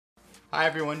Hi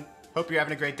everyone, hope you're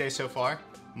having a great day so far.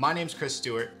 My name's Chris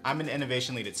Stewart, I'm an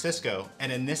innovation lead at Cisco,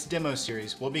 and in this demo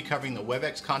series we'll be covering the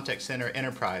Webex Contact Center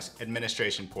Enterprise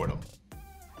Administration Portal.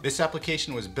 This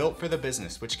application was built for the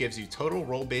business, which gives you total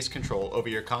role-based control over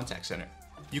your contact center.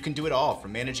 You can do it all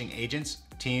from managing agents,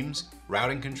 teams,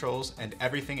 routing controls, and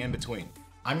everything in between.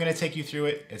 I'm going to take you through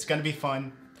it, it's going to be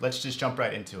fun, let's just jump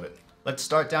right into it. Let's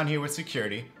start down here with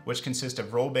security, which consists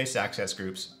of role-based access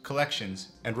groups,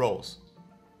 collections, and roles.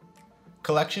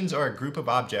 Collections are a group of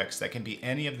objects that can be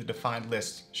any of the defined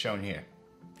lists shown here.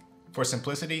 For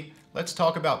simplicity, let's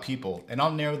talk about people, and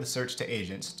I'll narrow the search to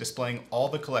agents, displaying all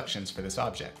the collections for this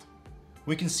object.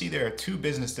 We can see there are two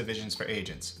business divisions for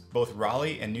agents, both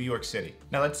Raleigh and New York City.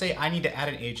 Now let's say I need to add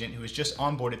an agent who is just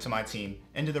onboarded to my team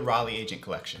into the Raleigh agent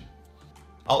collection.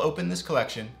 I'll open this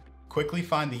collection, quickly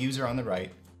find the user on the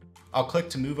right. I'll click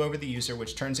to move over the user,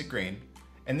 which turns it green,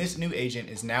 and this new agent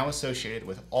is now associated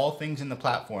with all things in the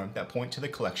platform that point to the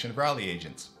collection of Raleigh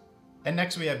agents. And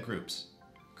next we have groups.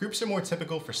 Groups are more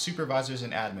typical for supervisors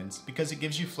and admins because it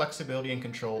gives you flexibility and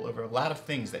control over a lot of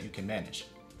things that you can manage.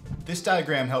 This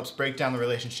diagram helps break down the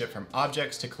relationship from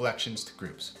objects to collections to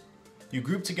groups. You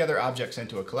group together objects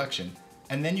into a collection,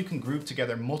 and then you can group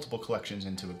together multiple collections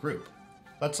into a group.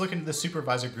 Let's look into the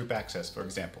Supervisor Group access, for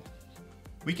example.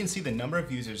 We can see the number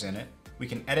of users in it, we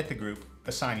can edit the group,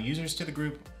 assign users to the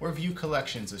group, or view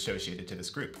collections associated to this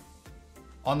group.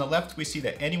 On the left, we see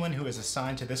that anyone who is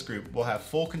assigned to this group will have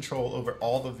full control over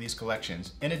all of these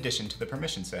collections in addition to the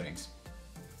permission settings.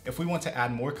 If we want to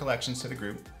add more collections to the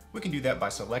group, we can do that by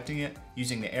selecting it,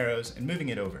 using the arrows, and moving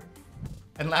it over.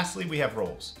 And lastly, we have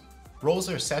roles. Roles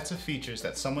are sets of features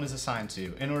that someone is assigned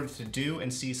to in order to do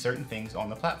and see certain things on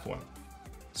the platform.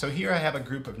 So here I have a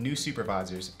group of new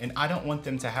supervisors, and I don't want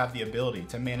them to have the ability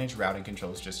to manage routing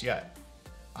controls just yet.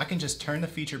 I can just turn the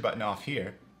feature button off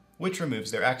here, which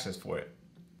removes their access for it.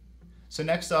 So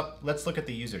next up, let's look at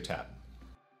the User tab.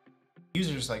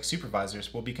 Users like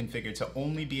supervisors will be configured to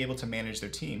only be able to manage their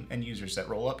team and users that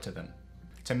roll up to them.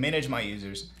 To manage my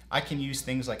users, I can use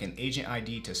things like an agent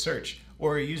ID to search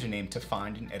or a username to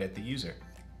find and edit the user.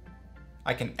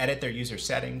 I can edit their user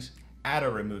settings, add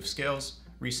or remove skills,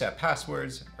 reset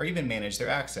passwords, or even manage their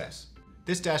access.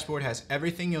 This dashboard has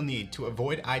everything you'll need to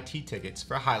avoid IT tickets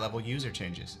for high-level user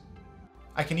changes.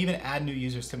 I can even add new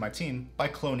users to my team by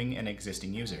cloning an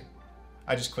existing user.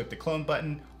 I just click the clone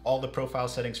button, all the profile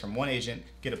settings from one agent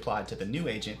get applied to the new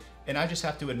agent, and I just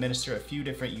have to administer a few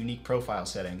different unique profile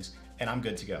settings, and I'm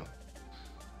good to go.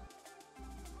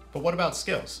 But what about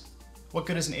skills? What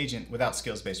good is an agent without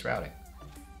skills-based routing?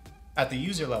 At the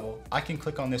user level, I can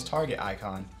click on this target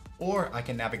icon, or I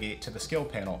can navigate to the skill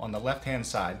panel on the left-hand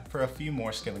side for a few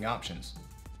more skilling options.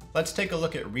 Let's take a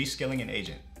look at reskilling an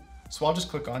agent. So I'll just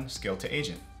click on Skill to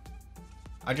Agent.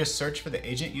 I just search for the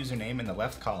agent username in the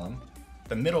left column,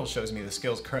 the middle shows me the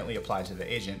skills currently applied to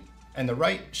the agent, and the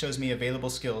right shows me available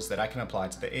skills that I can apply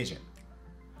to the agent.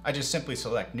 I just simply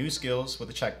select New Skills with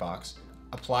a checkbox,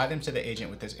 apply them to the agent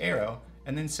with this arrow,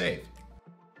 and then save.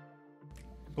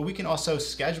 But we can also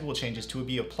schedule changes to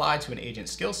be applied to an agent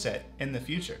skill set in the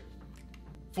future.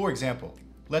 For example,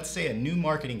 let's say a new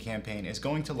marketing campaign is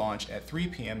going to launch at 3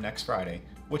 p.m. next Friday,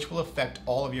 which will affect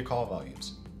all of your call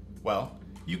volumes. Well,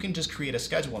 you can just create a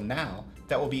schedule now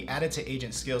that will be added to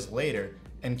agent skills later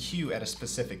and queue at a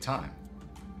specific time.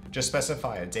 Just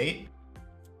specify a date,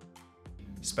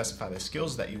 specify the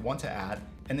skills that you want to add,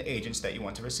 and the agents that you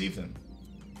want to receive them.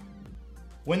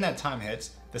 When that time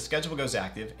hits, the schedule goes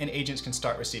active and agents can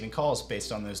start receiving calls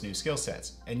based on those new skill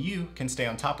sets, and you can stay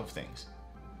on top of things.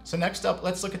 So next up,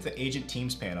 let's look at the Agent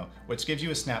Teams panel, which gives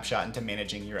you a snapshot into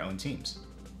managing your own teams.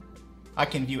 I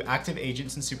can view active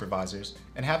agents and supervisors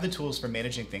and have the tools for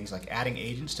managing things like adding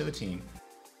agents to the team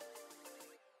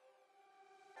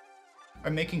or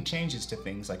making changes to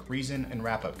things like reason and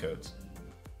wrap-up codes.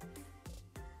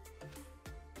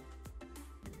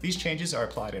 These changes are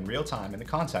applied in real time in the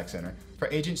contact center for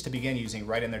agents to begin using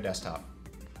right in their desktop.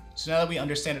 So now that we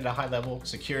understand at a high level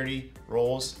security,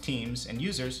 roles, teams, and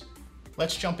users,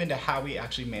 let's jump into how we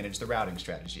actually manage the routing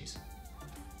strategies.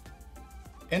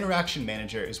 Interaction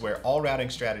Manager is where all routing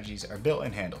strategies are built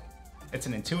and handled. It's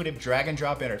an intuitive drag and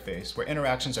drop interface where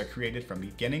interactions are created from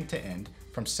beginning to end,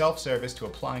 from self-service to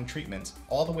applying treatments,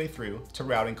 all the way through to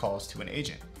routing calls to an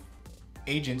agent.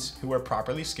 Agents who are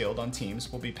properly skilled on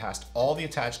teams will be passed all the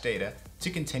attached data to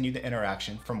continue the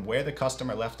interaction from where the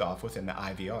customer left off within the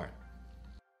IVR.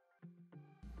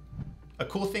 A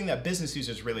cool thing that business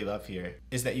users really love here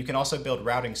is that you can also build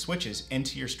routing switches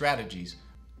into your strategies.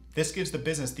 This gives the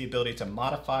business the ability to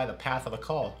modify the path of a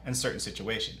call in certain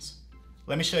situations.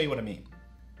 Let me show you what I mean.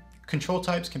 Control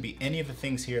types can be any of the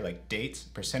things here like dates,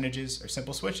 percentages, or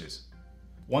simple switches.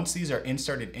 Once these are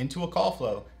inserted into a call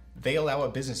flow, they allow a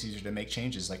business user to make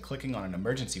changes like clicking on an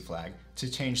emergency flag to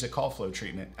change the call flow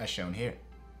treatment as shown here.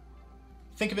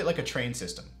 Think of it like a train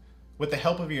system. With the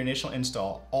help of your initial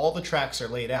install, all the tracks are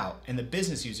laid out and the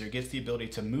business user gets the ability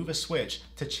to move a switch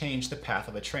to change the path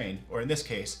of a train, or in this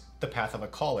case, the path of a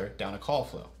caller down a call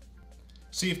flow.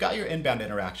 So you've got your inbound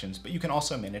interactions, but you can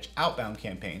also manage outbound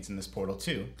campaigns in this portal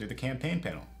too through the campaign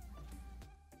panel.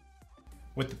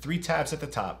 With the 3 tabs at the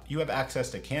top, you have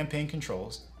access to campaign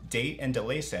controls, date and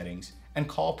delay settings, and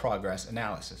call progress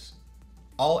analysis.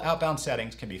 All outbound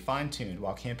settings can be fine-tuned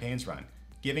while campaigns run,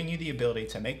 giving you the ability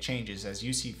to make changes as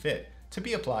you see fit to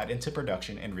be applied into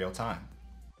production in real time.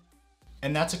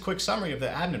 And that's a quick summary of the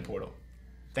admin portal.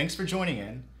 Thanks for joining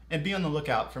in, and be on the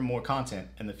lookout for more content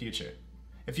in the future.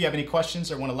 If you have any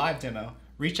questions or want a live demo,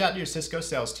 reach out to your Cisco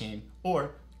sales team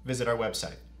or visit our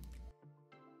website.